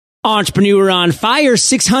Entrepreneur on Fire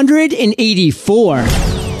 684.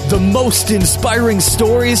 The most inspiring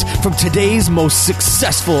stories from today's most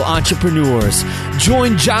successful entrepreneurs.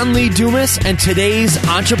 Join John Lee Dumas and today's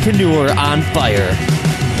Entrepreneur on Fire.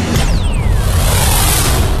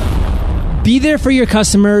 Be there for your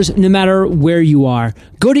customers no matter where you are.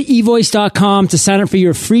 Go to evoice.com to sign up for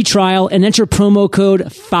your free trial and enter promo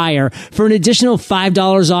code FIRE for an additional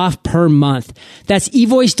 $5 off per month. That's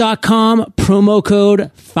evoice.com, promo code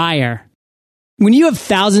FIRE. When you have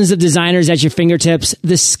thousands of designers at your fingertips,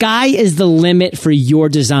 the sky is the limit for your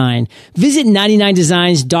design. Visit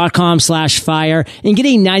 99designs.com/fire and get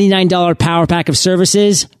a $99 power pack of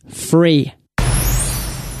services free.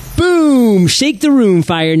 Boom! Shake the room,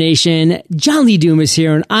 Fire Nation. John Lee Dumas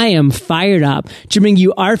here, and I am fired up to bring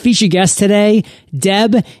you our featured guest today,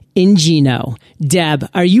 Deb Ingino. Deb,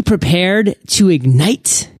 are you prepared to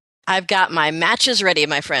ignite? I've got my matches ready,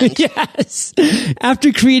 my friend. Yes.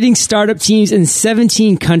 After creating startup teams in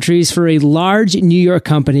 17 countries for a large New York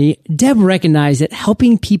company, Deb recognized that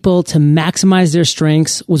helping people to maximize their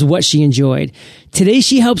strengths was what she enjoyed. Today,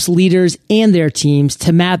 she helps leaders and their teams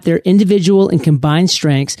to map their individual and combined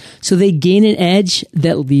strengths so they gain an edge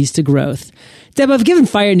that leads to growth. Deb, I've given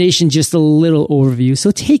Fire Nation just a little overview,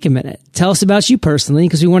 so take a minute. Tell us about you personally,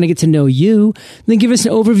 because we want to get to know you. Then give us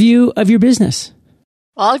an overview of your business.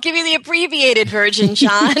 Well, I'll give you the abbreviated version,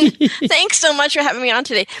 John. Thanks so much for having me on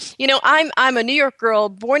today. You know, I'm a New York girl,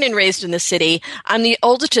 born and raised in the city. I'm the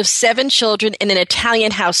oldest of 7 children in an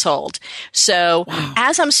Italian household. So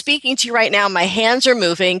As I'm speaking to you right now, my hands are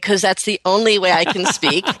moving because that's the only way I can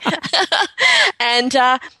speak. And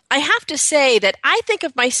I have to say that I think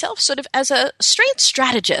of myself sort of as a strength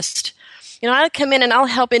strategist. You know, I'll come in and I'll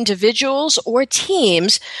help individuals or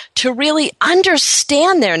teams to really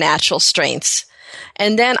understand their natural strengths.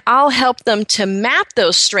 And then I'll help them to map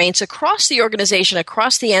those strengths across the organization,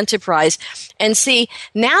 across the enterprise, and see,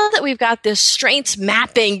 now that we've got this strengths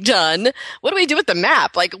mapping done, what do we do with the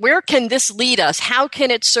map? Like, where can this lead us? How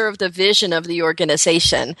can it serve the vision of the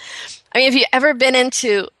organization? I mean, have you ever been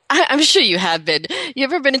into, I'm sure you have been, you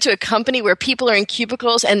ever been into a company where people are in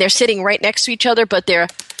cubicles and they're sitting right next to each other, but they're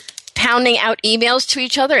pounding out emails to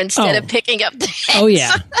each other instead of picking up the heads? Oh,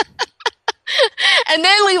 yeah. And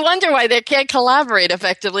then we wonder why they can't collaborate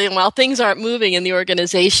effectively and while things aren't moving in the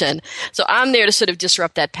organization. So I'm there to sort of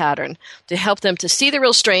disrupt that pattern, to help them to see the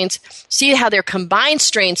real strengths, see how their combined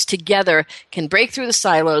strengths together can break through the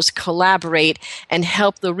silos, collaborate, and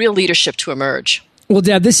help the real leadership to emerge. Well,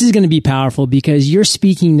 Deb, this is going to be powerful because you're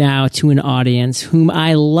speaking now to an audience whom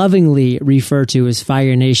I lovingly refer to as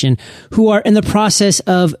Fire Nation, who are in the process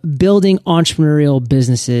of building entrepreneurial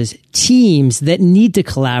businesses, teams that need to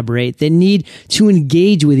collaborate, that need to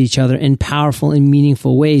engage with each other in powerful and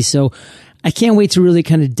meaningful ways. So I can't wait to really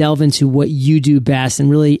kind of delve into what you do best and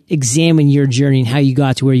really examine your journey and how you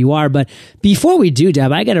got to where you are. But before we do,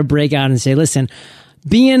 Deb, I got to break out and say, listen,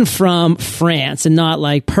 being from France and not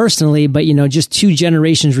like personally, but, you know, just 2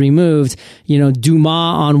 generations removed, you know, Dumas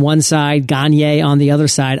on one side, Gagne on the other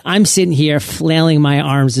side, I'm sitting here flailing my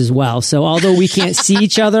arms as well. So although we can't see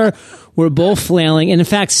each other, we're both flailing. And in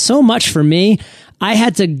fact, so much for me, I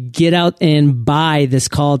had to get out and buy it's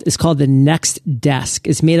called the Next Desk.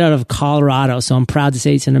 It's made out of Colorado. So I'm proud to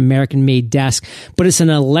say it's an American made desk, but it's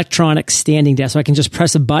an electronic standing desk. So I can just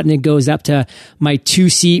press a button. It goes up to my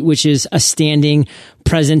 2-seat, which is a standing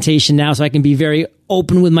presentation now. So I can be very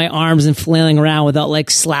open with my arms and flailing around without like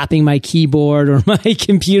slapping my keyboard or my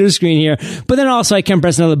computer screen here. But then also I can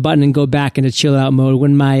press another button and go back into chill out mode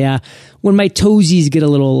when my toesies get a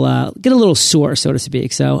little sore, so to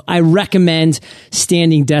speak. So I recommend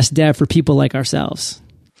standing desk, Deb, for people like ourselves.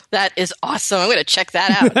 That is awesome. I'm going to check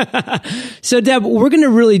that out. So, Deb, we're going to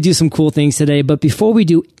really do some cool things today. But before we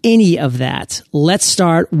do any of that, let's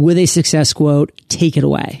start with a success quote. Take it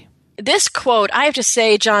away. This quote, I have to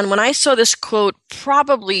say, John, when I saw this quote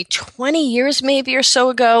probably 20 years maybe or so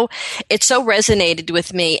ago, it so resonated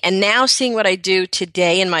with me. And now seeing what I do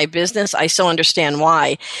today in my business, I so understand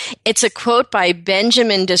why. It's a quote by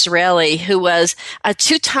Benjamin Disraeli, who was a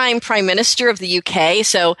 2-time prime minister of the UK.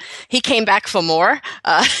 So he came back for more.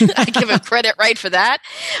 I give him credit right for that.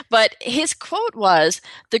 But his quote was,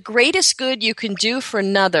 "The greatest good you can do for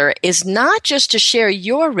another is not just to share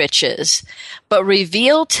your riches, but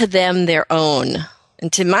reveal to them their own."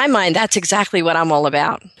 And to my mind, that's exactly what I'm all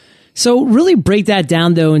about. So really break that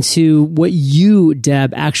down, though, into what you,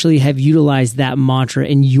 Deb, actually have utilized that mantra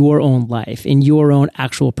in your own life, in your own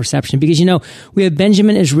actual perception. Because, you know, we have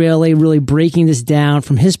Benjamin Disraeli really breaking this down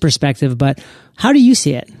from his perspective, but how do you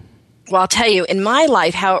see it? Well, I'll tell you, in my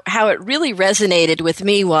life, how it really resonated with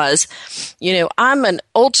me was, I'm an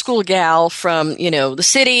old school gal from, the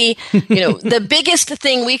city. The biggest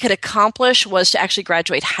thing we could accomplish was to actually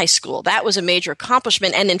graduate high school. That was a major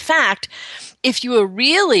accomplishment. And in fact, if you were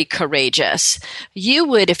really courageous, you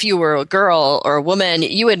would, if you were a girl or a woman,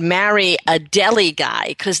 you would marry a deli guy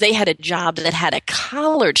because they had a job that had a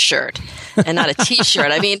collared shirt and not a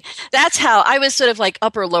t-shirt. I mean, that's how I was sort of like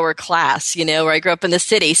upper lower class, where I grew up in the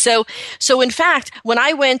city. So in fact, when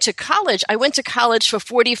I went to college for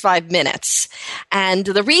 45 minutes. And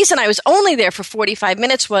the reason I was only there for 45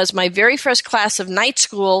 minutes was my very first class of night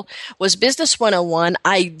school was Business 101.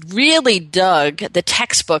 I really dug the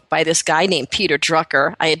textbook by this guy named Peter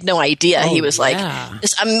Drucker. I had no idea. He was like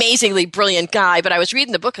this amazingly brilliant guy, but I was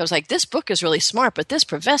reading the book. I was like, this book is really smart, but this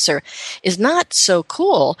professor is not so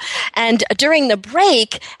cool. And during the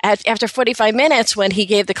break, after 45 minutes, when he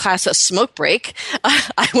gave the class a smoke break,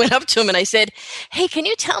 I went up to him and I said, hey, can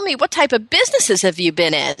you tell me what type of businesses have you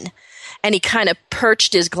been in? And he kind of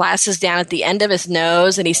perched his glasses down at the end of his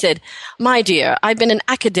nose and he said, my dear, I've been in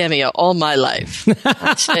academia all my life.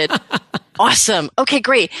 I said, awesome. Okay,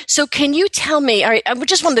 great. So can you tell me, all right, I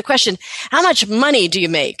just wanted the question, how much money do you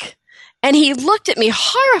make? And he looked at me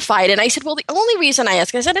horrified. And I said, well, the only reason I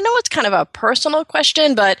ask, I said, I know it's kind of a personal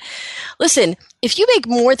question, but listen, if you make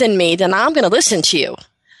more than me, then I'm going to listen to you.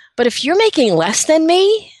 But if you're making less than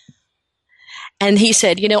me, and he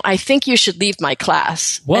said, I think you should leave my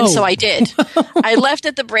class. Whoa. And so I did. I left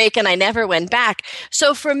at the break and I never went back.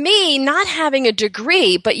 So for me, not having a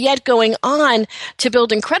degree, but yet going on to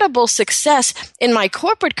build incredible success in my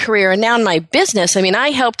corporate career and now in my business, I mean, I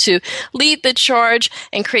helped to lead the charge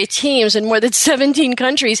and create teams in more than 17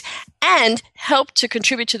 countries and helped to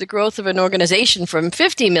contribute to the growth of an organization from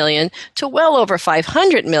 50 million to well over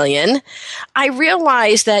 500 million. I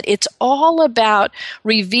realized that it's all about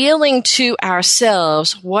revealing to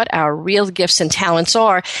ourselves what our real gifts and talents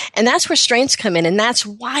are. And that's where strengths come in. And that's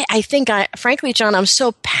why I think, frankly, John, I'm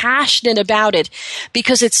so passionate about it,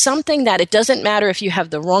 because it's something that it doesn't matter if you have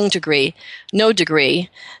the wrong degree, no degree,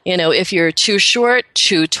 if you're too short,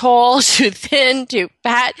 too tall, too thin, too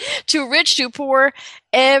fat, too rich, too poor.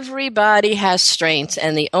 Everybody has strengths,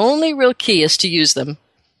 and the only real key is to use them.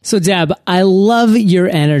 So, Deb, I love your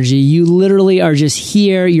energy. You literally are just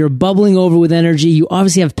here. You're bubbling over with energy. You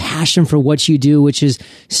obviously have passion for what you do, which is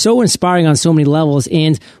so inspiring on so many levels.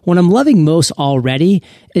 And what I'm loving most already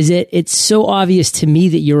is that it's so obvious to me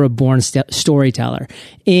that you're a born storyteller.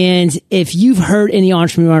 And if you've heard any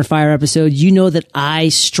Entrepreneur on Fire episode, you know that I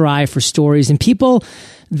strive for stories and people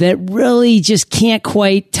that really just can't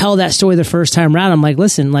quite tell that story the first time around. I'm like,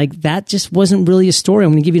 listen, like that just wasn't really a story.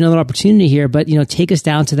 I'm going to give you another opportunity here, but take us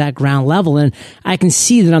down to that ground level. And I can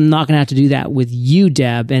see that I'm not going to have to do that with you,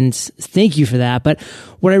 Deb. And thank you for that. But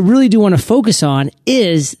what I really do want to focus on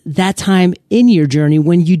is that time in your journey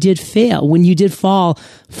when you did fail, when you did fall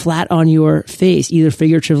flat on your face, either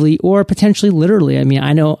figuratively or potentially literally. I mean,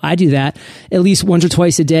 I know I do that at least once or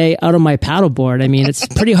twice a day out on my paddleboard. I mean, it's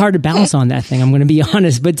pretty hard to balance on that thing. I'm going to be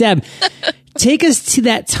honest. But Deb, take us to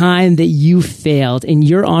that time that you failed in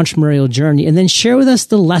your entrepreneurial journey and then share with us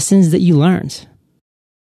the lessons that you learned.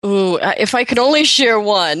 Ooh, if I could only share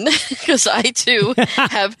one, because I too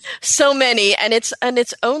have so many, and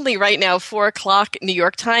it's only right now 4:00 New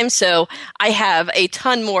York time, so I have a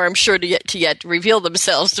ton more, I'm sure, to yet reveal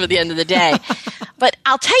themselves through the end of the day. But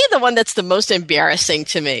I'll tell you the one that's the most embarrassing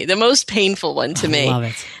to me, the most painful one to me. I love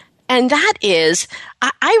it. And that is,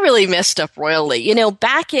 I really messed up royally.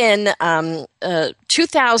 Back in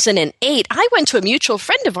 2008, I went to a mutual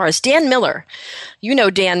friend of ours, Dan Miller. You know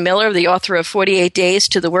Dan Miller, the author of 48 Days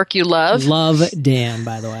to the Work You Love. Love Dan,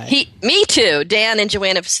 by the way. Me too. Dan and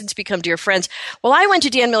Joanne have since become dear friends. Well, I went to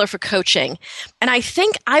Dan Miller for coaching, and I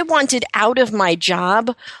think I wanted out of my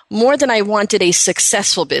job more than I wanted a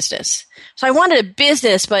successful business. So I wanted a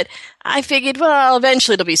business, but I figured, well,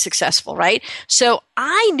 eventually it'll be successful, right? So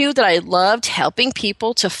I knew that I loved helping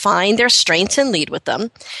people to find their strengths and lead with them.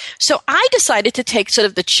 So I decided to take sort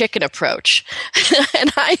of the chicken approach.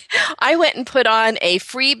 And I went and put on a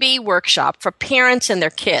freebie workshop for parents and their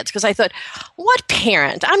kids, because I thought, what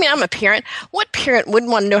parent? I mean, I'm a parent. What parent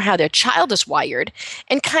wouldn't want to know how their child is wired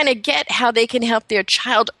and kind of get how they can help their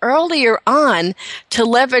child earlier on to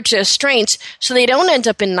leverage their strengths so they don't end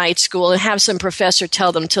up in night school and have some professor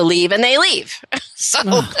tell them to leave and they leave.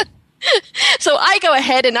 So I go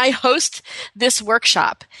ahead and I host this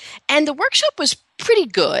workshop. And the workshop was pretty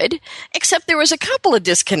good, except there was a couple of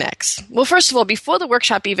disconnects. Well, first of all, before the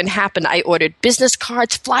workshop even happened, I ordered business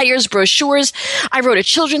cards, flyers, brochures. I wrote a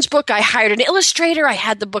children's book. I hired an illustrator. I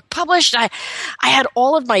had the book published. I had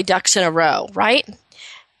all of my ducks in a row, right?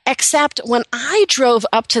 Except when I drove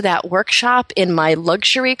up to that workshop in my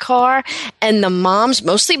luxury car, and the moms,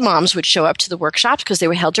 mostly moms, would show up to the workshops because they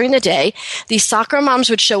were held during the day. These soccer moms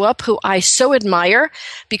would show up, who I so admire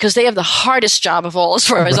because they have the hardest job of all as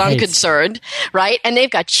far as I'm concerned, right? And they've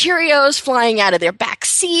got Cheerios flying out of their back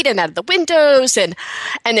seat and out of the windows, and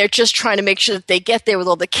they're just trying to make sure that they get there with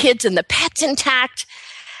all the kids and the pets intact.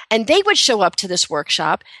 And they would show up to this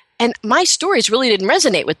workshop. And my stories really didn't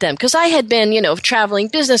resonate with them because I had been, traveling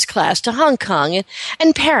business class to Hong Kong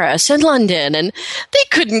and Paris and London, and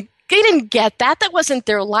they didn't get that. That wasn't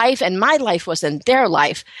their life, and my life wasn't their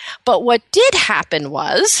life. But what did happen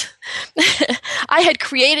was I had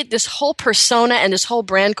created this whole persona and this whole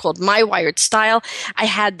brand called My Wired Style. I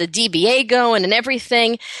had the DBA going and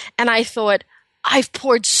everything, and I thought, I've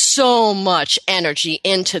poured so much energy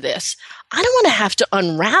into this. I don't want to have to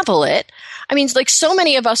unravel it. I mean, like so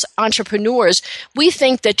many of us entrepreneurs, we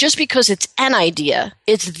think that just because it's an idea,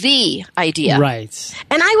 it's the idea. Right.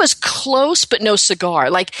 And I was close, but no cigar.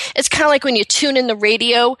 Like, it's kind of like when you tune in the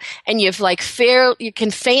radio and you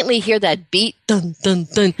can faintly hear that beat, dun, dun,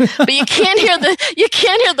 dun, but you can't hear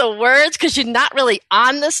the words because you're not really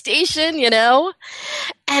on the station,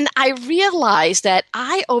 And I realized that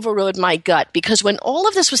I overrode my gut because when all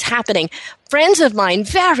of this was happening, friends of mine,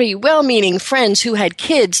 very well-meaning friends who had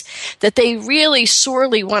kids that they really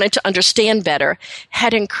sorely wanted to understand better,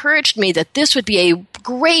 had encouraged me that this would be a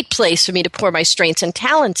great place for me to pour my strengths and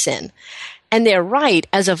talents in. And they're right,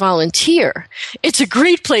 as a volunteer. It's a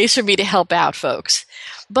great place for me to help out folks.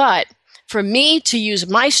 But for me to use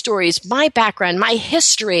my stories, my background, my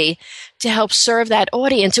history to help serve that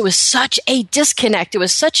audience, it was such a disconnect. It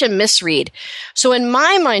was such a misread. So in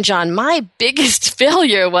my mind, John, my biggest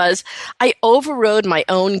failure was I overrode my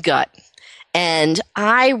own gut. And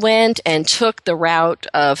I went and took the route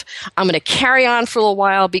of, I'm going to carry on for a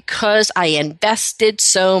while because I invested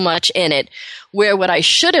so much in it, where what I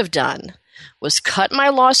should have done was cut my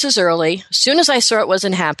losses early, as soon as I saw it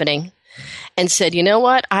wasn't happening, and said, you know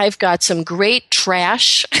what, I've got some great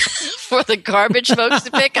trash for the garbage folks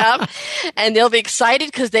to pick up, and they'll be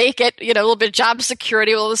excited because they get, a little bit of job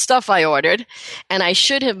security with all the stuff I ordered. And I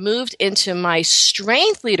should have moved into my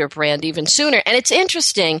Strength Leader brand even sooner. And it's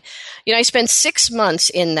interesting, I spent 6 months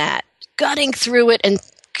in that, gutting through it and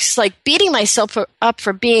just like beating myself up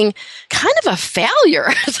for being kind of a failure,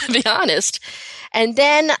 to be honest. And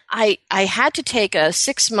then I had to take a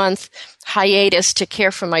 6-month hiatus to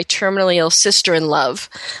care for my terminally ill sister-in-law,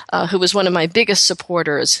 who was one of my biggest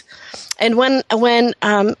supporters. And when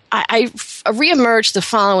I reemerged the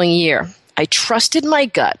following year, I trusted my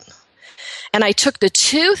gut, and I took the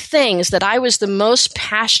two things that I was the most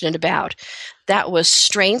passionate about. That was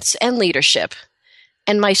strengths and leadership.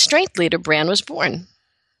 And my Strength Leader brand was born.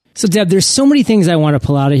 So Deb, there's so many things I want to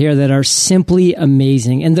pull out of here that are simply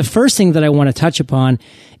amazing. And the first thing that I want to touch upon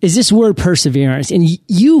is this word perseverance. And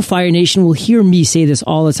you, Fire Nation, will hear me say this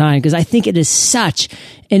all the time because I think it is such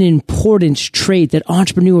an important trait that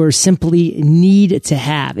entrepreneurs simply need to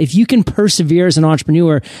have. If you can persevere as an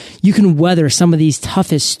entrepreneur, you can weather some of these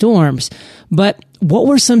toughest storms. But what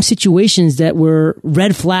were some situations that were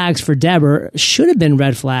red flags for Deb, or should have been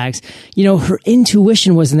red flags? Her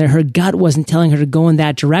intuition wasn't there. Her gut wasn't telling her to go in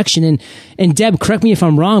that direction. And Deb, correct me if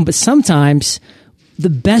I'm wrong, but sometimes the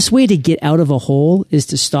best way to get out of a hole is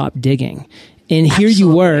to stop digging. And here Absolutely.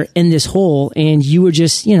 You were in this hole, and you were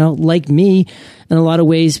just, like me, in a lot of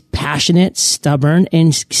ways, passionate, stubborn,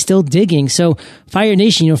 and still digging. So Fire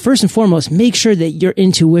Nation, first and foremost, make sure that your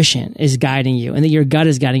intuition is guiding you and that your gut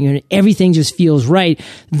is guiding you and everything just feels right.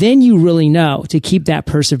 Then you really know to keep that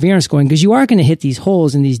perseverance going, because you are going to hit these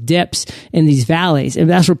holes and these dips and these valleys. And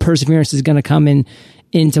that's where perseverance is going to come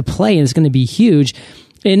into play, and it's going to be huge.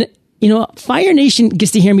 And Fire Nation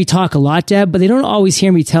gets to hear me talk a lot, Deb, but they don't always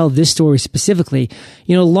hear me tell this story specifically.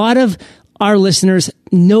 A lot of our listeners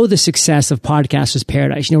know the success of Podcasters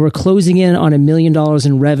Paradise. We're closing in on $1 million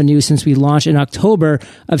in revenue since we launched in October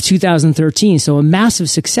of 2013. So a massive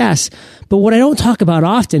success. But what I don't talk about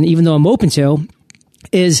often, even though I'm open to,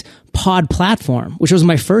 is Pod Platform, which was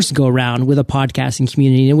my first go round with a podcasting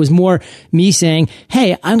community. And it was more me saying,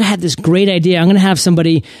 hey, I'm going to have this great idea. I'm going to have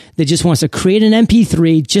somebody that just wants to create an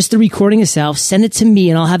MP3, just the recording itself, send it to me,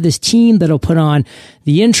 and I'll have this team that'll put on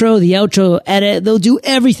the intro, the outro, edit. They'll do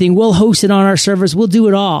everything. We'll host it on our servers. We'll do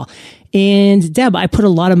it all. And Deb, I put a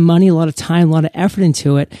lot of money, a lot of time, a lot of effort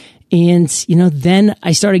into it. And, then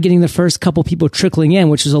I started getting the first couple people trickling in,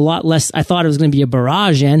 which was a lot less. I thought it was going to be a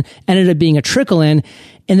barrage in, ended up being a trickle in.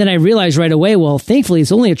 And then I realized right away, well, thankfully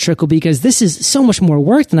it's only a trickle because this is so much more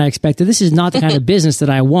work than I expected. This is not the kind of business that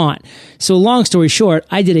I want. So long story short,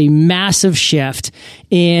 I did a massive shift,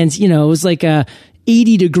 and, it was like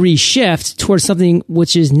 80-degree shift towards something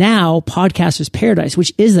which is now podcaster's paradise,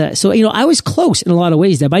 which is that. So, I was close in a lot of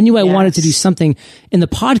ways, Deb. I knew I wanted to do something in the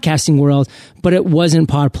podcasting world, but it wasn't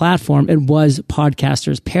Pod Platform. It was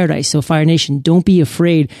podcaster's paradise. So Fire Nation, don't be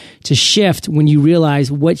afraid to shift when you realize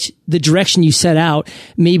the direction you set out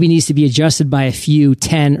maybe needs to be adjusted by a few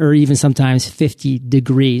 10 or even sometimes 50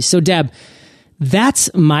 degrees. So Deb,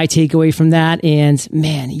 that's my takeaway from that. And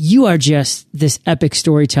man, you are just this epic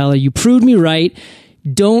storyteller. You proved me right.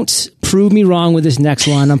 Don't prove me wrong with this next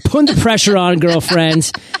one. I'm putting the pressure on,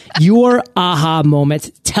 girlfriends. Your aha moment.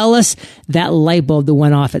 Tell us that light bulb that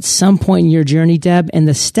went off at some point in your journey, Deb, and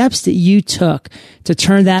the steps that you took to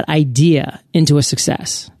turn that idea into a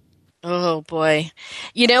success. Oh, boy.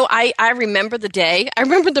 I remember the day. I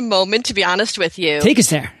remember the moment, to be honest with you. Take us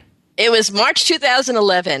there. It was March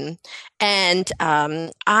 2011, and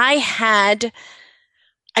I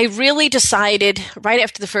really decided right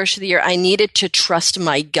after the first of the year I needed to trust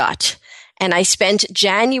my gut. And I spent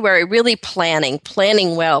January really planning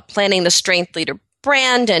well, planning the Strength Leader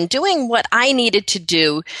brand and doing what I needed to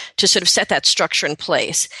do to sort of set that structure in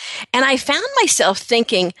place. And I found myself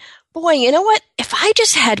thinking, boy, you know what? If I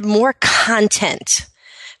just had more content,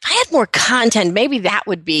 maybe that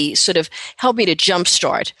would be sort of help me to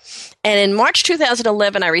jumpstart. And in March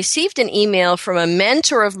 2011, I received an email from a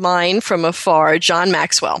mentor of mine from afar, John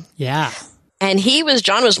Maxwell. Yeah. And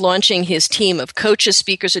John was launching his team of coaches,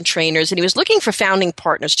 speakers, and trainers, and he was looking for founding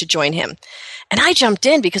partners to join him. And I jumped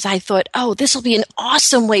in because I thought, this will be an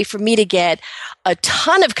awesome way for me to get a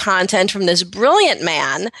ton of content from this brilliant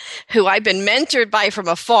man who I've been mentored by from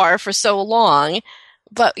afar for so long.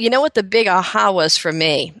 But you know what the big aha was for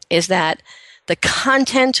me is that the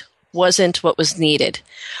content wasn't what was needed.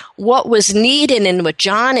 What was needed and what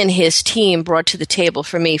John and his team brought to the table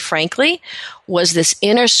for me, frankly, was this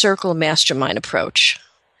inner circle mastermind approach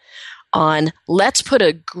on let's put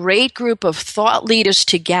a great group of thought leaders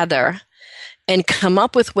together and come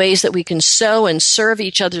up with ways that we can sow and serve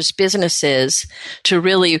each other's businesses to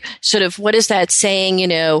really sort of, what is that saying,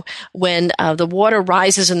 when the water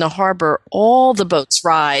rises in the harbor, all the boats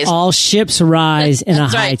rise. All ships rise in a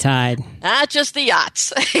high tide. Not just the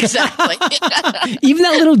yachts. Exactly. Even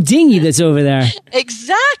that little dinghy that's over there.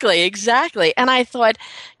 Exactly. And I thought,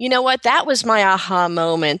 you know what? That was my aha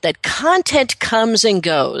moment, that content comes and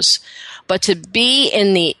goes. But to be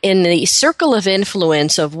in the circle of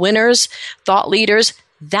influence of winners, thought leaders,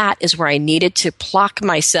 that is where I needed to pluck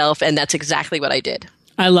myself, and that's exactly what I did.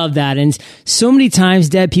 I love that. And so many times,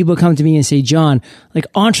 Deb, people come to me and say, John,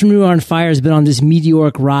 Entrepreneur on Fire has been on this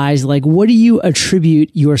meteoric rise. What do you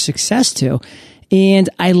attribute your success to? And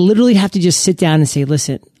I literally have to just sit down and say,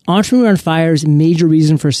 listen, Entrepreneur on Fire's major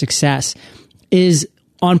reason for success is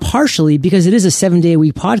on partially because it is a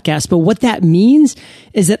 7-day-a-week podcast. But what that means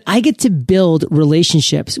is that I get to build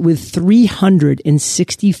relationships with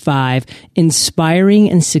 365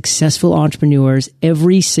 inspiring and successful entrepreneurs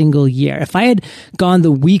every single year. If I had gone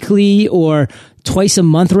the weekly or twice a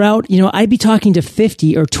month route, I'd be talking to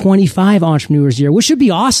 50 or 25 entrepreneurs a year, which would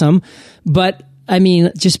be awesome. But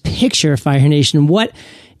just picture, Fire Nation, what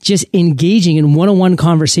just engaging in one-on-one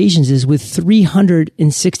conversations is with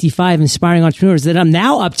 365 inspiring entrepreneurs that I'm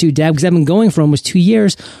now up to, Deb, because I've been going for almost 2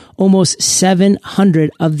 years, almost 700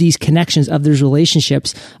 of these connections, of these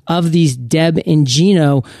relationships, of these Deb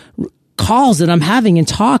Ingino calls that I'm having and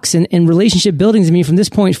talks and relationship buildings. From this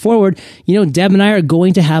point forward, Deb and I are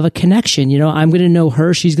going to have a connection. I'm going to know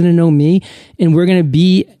her, she's going to know me, and we're going to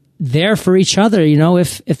be there for each other,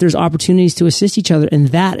 if there's opportunities to assist each other. And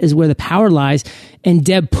that is where the power lies. And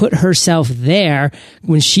Deb put herself there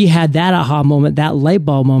when she had that aha moment, that light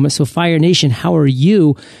bulb moment. So Fire Nation, how are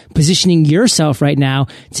you positioning yourself right now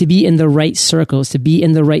to be in the right circles, to be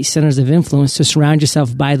in the right centers of influence, to surround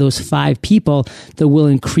yourself by those 5 people that will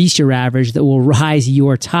increase your average, that will rise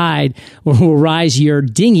your tide, or will rise your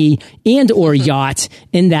dinghy and or yacht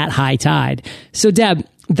in that high tide. So Deb,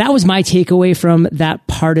 that was my takeaway from that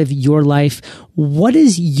part of your life. What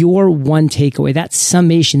is your one takeaway, that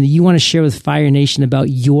summation that you want to share with Fire Nation about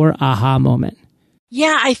your aha moment?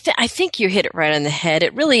 Yeah, I think you hit it right on the head.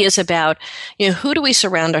 It really is about, who do we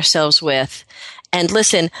surround ourselves with? And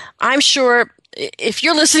listen, I'm sure if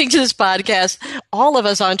you're listening to this podcast, all of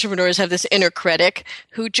us entrepreneurs have this inner critic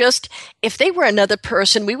who just, if they were another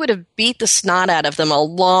person, we would have beat the snot out of them a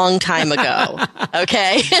long time ago.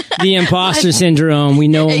 Okay? The imposter syndrome. We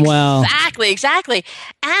know them well. Exactly.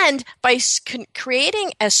 And by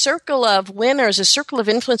creating a circle of winners, a circle of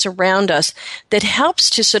influence around us that helps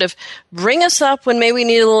to sort of bring us up when maybe we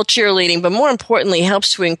need a little cheerleading, but more importantly,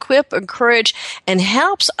 helps to equip, encourage, and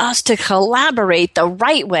helps us to collaborate the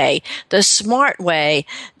right way, the smart way.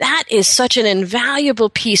 That is such an invaluable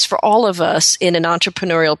piece for all of us in an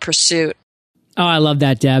entrepreneurial pursuit. Oh, I love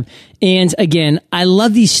that, Deb. And again, I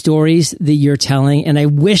love these stories that you're telling, and I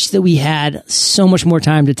wish that we had so much more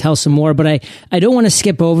time to tell some more, but I don't want to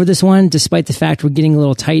skip over this one, despite the fact we're getting a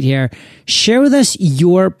little tight here. Share with us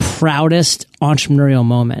your proudest entrepreneurial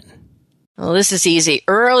moment. Well, this is easy.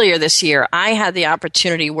 Earlier this year, I had the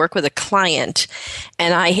opportunity to work with a client,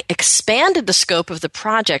 and I expanded the scope of the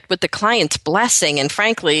project with the client's blessing, and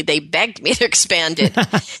frankly, they begged me to expand it.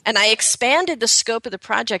 And I expanded the scope of the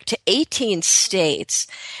project to 18 states,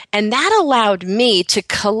 and that allowed me to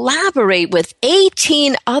collaborate with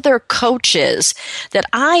 18 other coaches that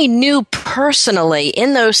I knew personally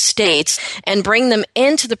in those states and bring them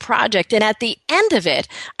into the project. And at the end of it,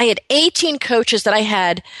 I had 18 coaches that I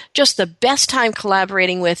had just the best time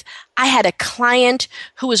collaborating with. I had a client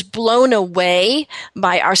who was blown away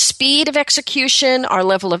by our speed of execution, our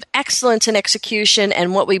level of excellence in execution,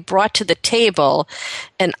 and what we brought to the table.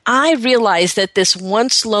 And I realized that this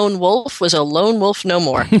once lone wolf was a lone wolf no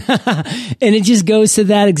more. And it just goes to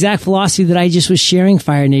that exact philosophy that I just was sharing,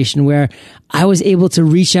 Fire Nation, where I was able to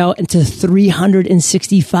reach out to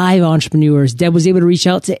 365 entrepreneurs. Deb was able to reach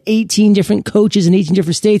out to 18 different coaches in 18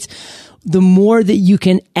 different states. The more that you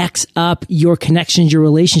can X up your connections, your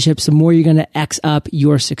relationships, the more you're going to X up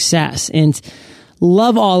your success. And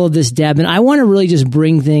love all of this, Deb. And I want to really just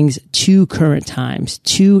bring things to current times,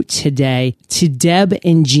 to today, to Deb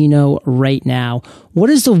Ingino right now.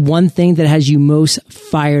 What is the one thing that has you most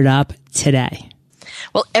fired up today?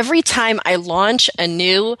 Well, every time I launch a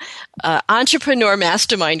new entrepreneur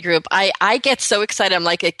mastermind group, I get so excited. I'm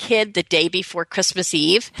like a kid the day before Christmas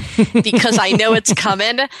Eve because I know it's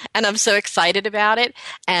coming and I'm so excited about it.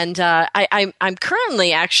 And I'm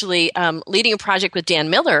currently actually leading a project with Dan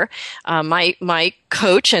Miller, my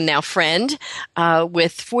coach and now friend,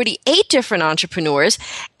 with 48 different entrepreneurs.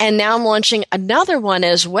 And now I'm launching another one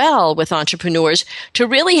as well with entrepreneurs to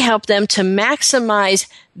really help them to maximize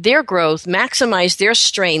their growth, maximize their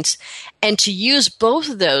strengths, and to use both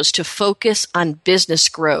of those to focus on business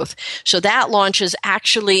growth. So that launches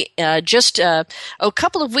actually just a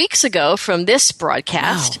couple of weeks ago from this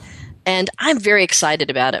broadcast. Wow. And I'm very excited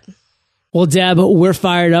about it. Well, Deb, we're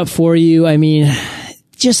fired up for you. I mean,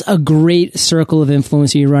 just a great circle of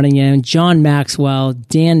influence you're running in. John Maxwell,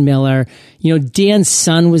 Dan Miller. You know, Dan's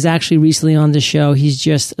son was actually recently on the show. He's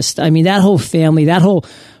just, that whole family, that whole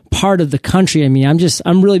part of the country. I mean,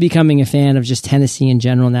 I'm really becoming a fan of just Tennessee in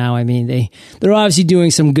general now. I mean, they're obviously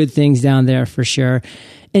doing some good things down there for sure.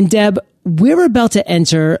 And Deb, we're about to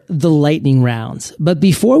enter the lightning rounds. But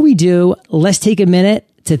before we do, let's take a minute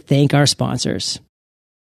to thank our sponsors.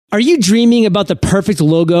 Are you dreaming about the perfect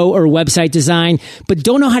logo or website design, but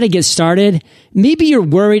don't know how to get started? Maybe you're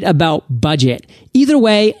worried about budget. Either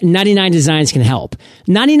way, 99 Designs can help.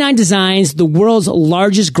 99 Designs, the world's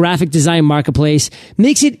largest graphic design marketplace,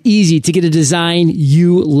 makes it easy to get a design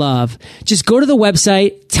you love. Just go to the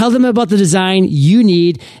website, tell them about the design you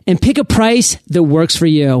need, and pick a price that works for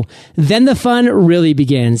you. Then the fun really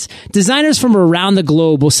begins. Designers from around the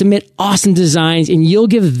globe will submit awesome designs and you'll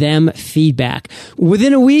give them feedback.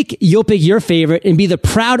 Within a week, you'll pick your favorite and be the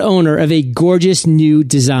proud owner of a gorgeous new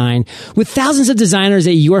design. With thousands of designers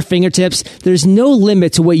at your fingertips, there's no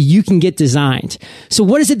limit to what you can get designed. So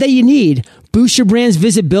what is it that you need? Boost your brand's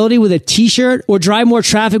visibility with a t-shirt or drive more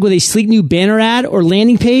traffic with a sleek new banner ad or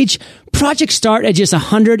landing page? Projects start at just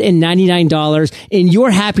 $199 and your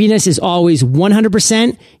happiness is always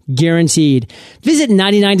 100% guaranteed. Visit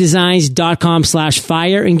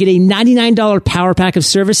 99designs.com/fire and get a $99 power pack of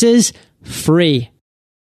services free.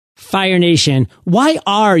 Fire Nation, why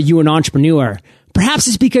are you an entrepreneur? Perhaps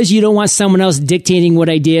it's because you don't want someone else dictating what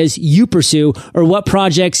ideas you pursue or what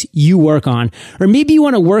projects you work on. Or maybe you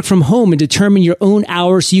want to work from home and determine your own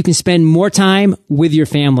hours so you can spend more time with your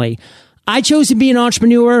family. I chose to be an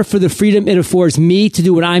entrepreneur for the freedom it affords me to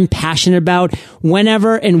do what I'm passionate about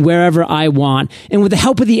whenever and wherever I want. And with the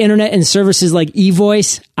help of the internet and services like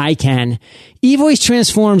eVoice, I can. eVoice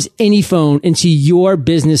transforms any phone into your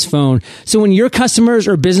business phone. So when your customers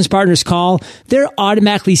or business partners call, they're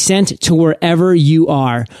automatically sent to wherever you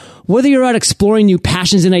are. Whether you're out exploring new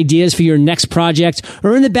passions and ideas for your next project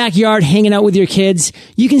or in the backyard hanging out with your kids,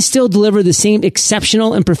 you can still deliver the same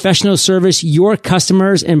exceptional and professional service your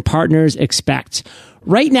customers and partners expect.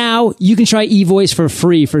 Right now, you can try eVoice for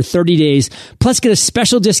free for 30 days, plus get a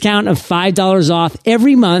special discount of $5 off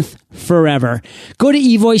every month forever. Go to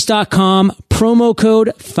eVoice.com, promo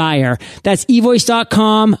code FIRE. That's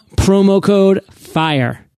eVoice.com, promo code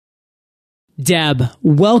FIRE. Deb,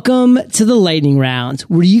 welcome to the lightning round,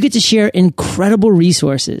 where you get to share incredible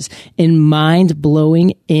resources and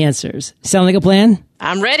mind-blowing answers. Sound like a plan?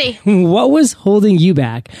 I'm ready. What was holding you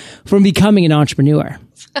back from becoming an entrepreneur?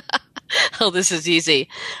 Oh, this is easy.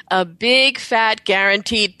 A big, fat,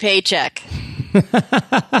 guaranteed paycheck.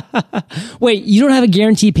 Wait, you don't have a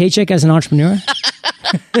guaranteed paycheck as an entrepreneur?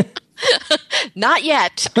 Not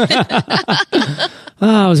yet. I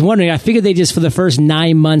was wondering. I figured they just, for the first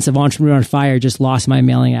 9 months of Entrepreneur on Fire, just lost my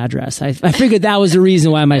mailing address. I figured that was the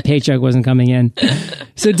reason why my paycheck wasn't coming in.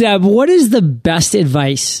 So, Deb, what is the best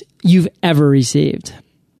advice you've ever received?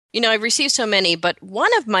 You know, I've received so many, but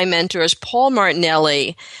one of my mentors, Paul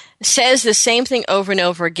Martinelli, says the same thing over and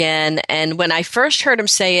over again. And when I first heard him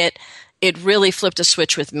say it, it really flipped a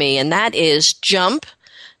switch with me. And that is jump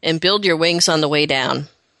and build your wings on the way down.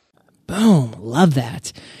 Boom. Love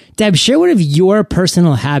that. Deb, share one of your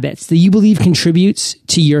personal habits that you believe contributes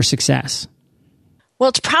to your success. Well,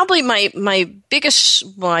 it's probably my biggest,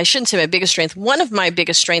 well, I shouldn't say my biggest strength. One of my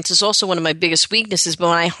biggest strengths is also one of my biggest weaknesses, but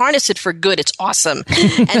when I harness it for good, it's awesome.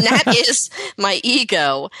 And that is my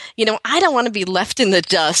ego. You know, I don't want to be left in the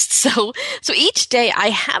dust. So each day I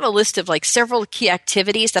have a list of like several key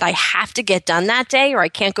activities that I have to get done that day or I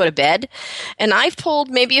can't go to bed. And I've pulled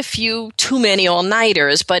maybe a few too many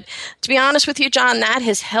all-nighters, but to be honest with you, John, that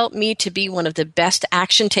has helped me to be one of the best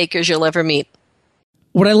action takers you'll ever meet.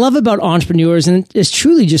 What I love about entrepreneurs, and it's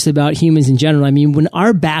truly just about humans in general, I mean, when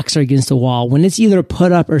our backs are against the wall, when it's either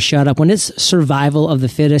put up or shut up, when it's survival of the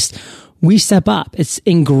fittest, we step up. It's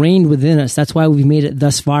ingrained within us. That's why we've made it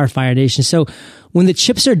thus far, Fire Nation. So when the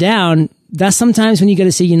chips are down, that's sometimes when you got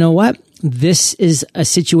to say, you know what? This is a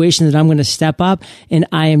situation that I'm going to step up and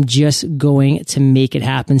I am just going to make it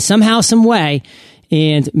happen somehow, some way,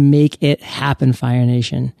 and make it happen, Fire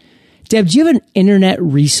Nation. Deb, do you have an internet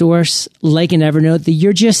resource like an Evernote that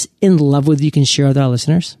you're just in love with you can share with our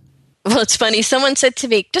listeners? Well, it's funny. Someone said to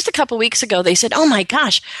me just a couple weeks ago, they said, "Oh my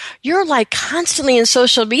gosh, you're like constantly in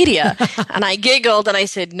social media." And I giggled and I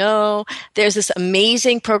said, "No, there's this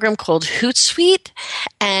amazing program called Hootsuite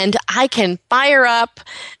and I can fire up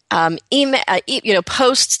email,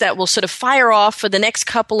 posts that will sort of fire off for the next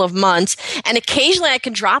couple of months. And occasionally I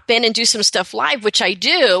can drop in and do some stuff live, which I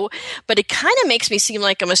do, but it kind of makes me seem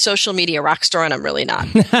like I'm a social media rock star and I'm really not."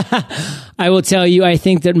 I will tell you, I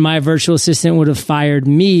think that my virtual assistant would have fired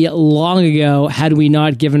me long ago had we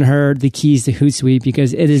not given her the keys to Hootsuite,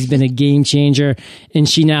 because it has been a game changer and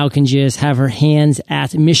she now can just have her hands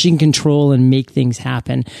at mission control and make things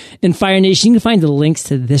happen. And Fire Nation, you can find the links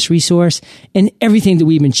to this resource and everything that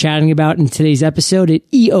we've been chatting about in today's episode at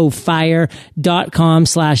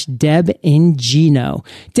eofire.com/Deb Ingino.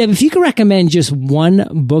 Deb, if you could recommend just one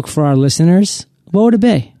book for our listeners, what would it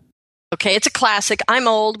be? Okay, it's a classic. I'm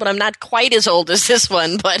old, but I'm not quite as old as this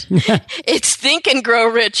one, but it's Think and Grow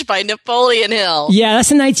Rich by Napoleon Hill. Yeah, that's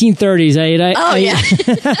the 1930s. Yeah.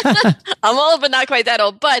 I'm old, but not quite that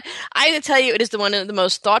old. But I have to tell you, it is one of the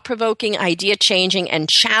most thought-provoking, idea-changing, and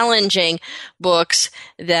challenging books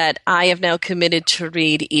that I have now committed to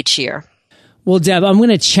read each year. Well, Deb, I'm going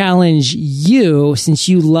to challenge you, since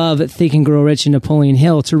you love Think and Grow Rich and Napoleon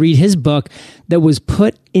Hill, to read his book that was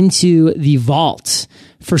put into the vault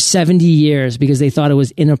for 70 years because they thought it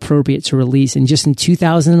was inappropriate to release. And just in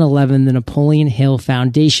 2011, the Napoleon Hill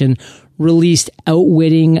Foundation released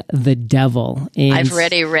Outwitting the Devil. And I've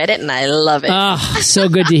already read it and I love it. Oh, so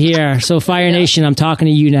good to hear. So Fire Nation, I'm talking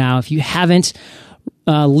to you now. If you haven't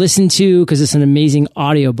listened to, because it's an amazing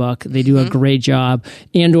audiobook, they do a great job,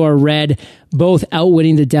 and or read both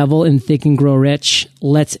Outwitting the Devil and Think and Grow Rich,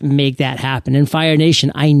 let's make that happen. And Fire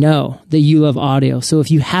Nation, I know that you love audio. So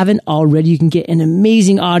if you haven't already, you can get an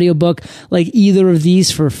amazing audiobook like either of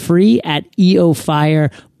these for free at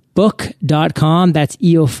eofirebook.com. That's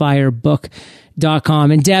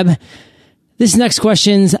eofirebook.com. And Deb, this next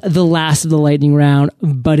question's the last of the lightning round,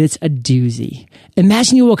 but it's a doozy.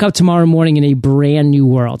 Imagine you woke up tomorrow morning in a brand new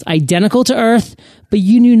world, identical to Earth, but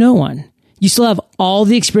you knew no one. You still have all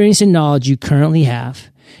the experience and knowledge you currently have.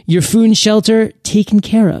 Your food and shelter taken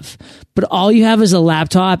care of, but all you have is a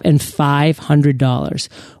laptop and $500.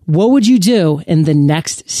 What would you do in the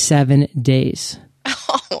next 7 days?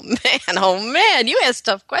 Oh man, you ask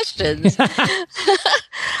tough questions.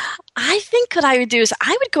 I think what I would do is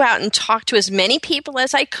I would go out and talk to as many people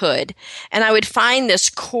as I could, and I would find this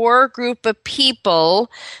core group of people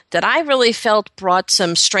that I really felt brought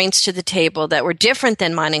some strengths to the table that were different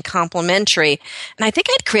than mine and complementary. And I think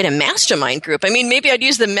I'd create a mastermind group. I mean, maybe I'd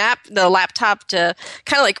use the laptop to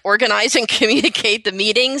kind of like organize and communicate the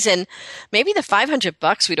meetings, and maybe the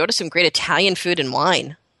 $500 we'd order some great Italian food and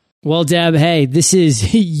wine. Well, Deb, hey, this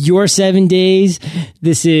is your 7 days.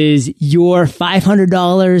 This is your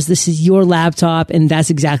 $500. This is your laptop. And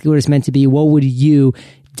that's exactly what it's meant to be. What would you,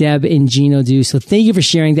 Deb Ingino, do? So thank you for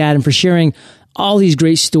sharing that and for sharing all these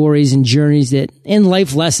great stories and journeys and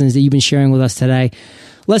life lessons that you've been sharing with us today.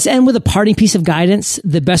 Let's end with a parting piece of guidance,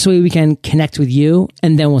 the best way we can connect with you,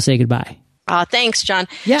 and then we'll say goodbye. Thanks, John.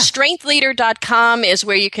 Yeah. Strengthleader.com is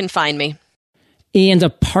where you can find me. And a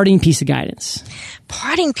parting piece of guidance.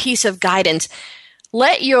 Parting piece of guidance.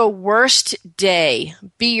 Let your worst day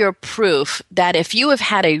be your proof that if you have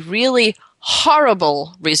had a really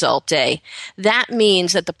horrible result day, that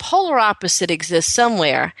means that the polar opposite exists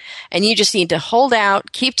somewhere, and you just need to hold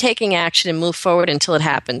out, keep taking action, and move forward until it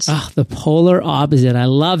happens. Oh, the polar opposite. I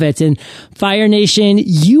love it. And Fire Nation,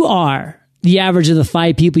 you are the average of the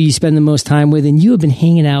 5 people you spend the most time with, and you have been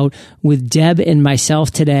hanging out with Deb and myself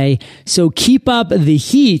today. So keep up the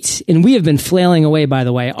heat, and we have been flailing away, by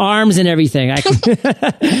the way, arms and everything.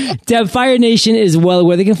 Deb, Fire Nation is well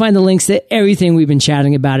aware. They can find the links to everything we've been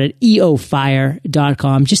chatting about at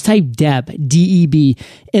eofire.com. Just type Deb, D-E-B,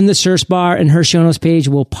 in the search bar, and her show notes page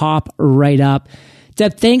will pop right up.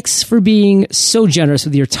 Deb, thanks for being so generous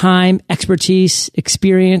with your time, expertise,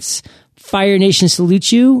 experience. Fire Nation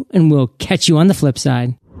salutes you, and we'll catch you on the flip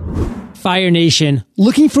side. Fire Nation,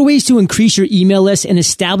 looking for ways to increase your email list and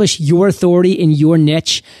establish your authority in your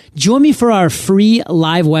niche? Join me for our free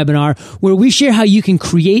live webinar where we share how you can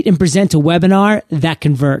create and present a webinar that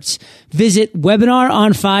converts. Visit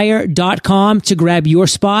webinaronfire.com to grab your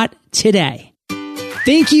spot today.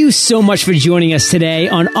 Thank you so much for joining us today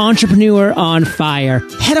on Entrepreneur on Fire.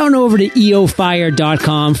 Head on over to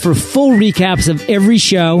eofire.com for full recaps of every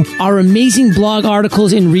show, our amazing blog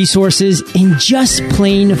articles and resources, and just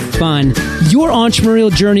plain fun. Your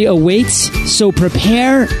entrepreneurial journey awaits, so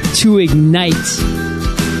prepare to ignite.